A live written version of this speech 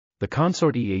The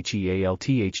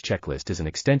CONSORT-EHEALTH checklist is an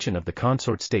extension of the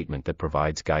CONSORT statement that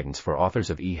provides guidance for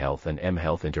authors of e-health and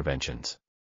m-health interventions.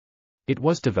 It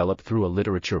was developed through a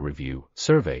literature review,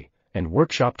 survey, and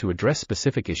workshop to address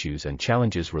specific issues and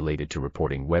challenges related to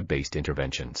reporting web-based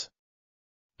interventions.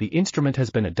 The instrument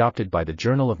has been adopted by the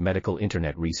Journal of Medical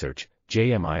Internet Research,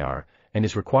 JMIR, and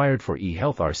is required for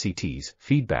e-health RCTs.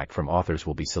 Feedback from authors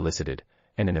will be solicited,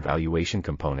 and an evaluation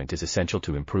component is essential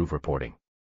to improve reporting.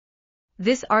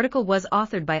 This article was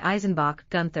authored by Eysenbach,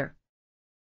 Gunther.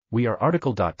 We are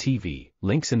RTCLTV,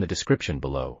 links in the description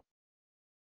below.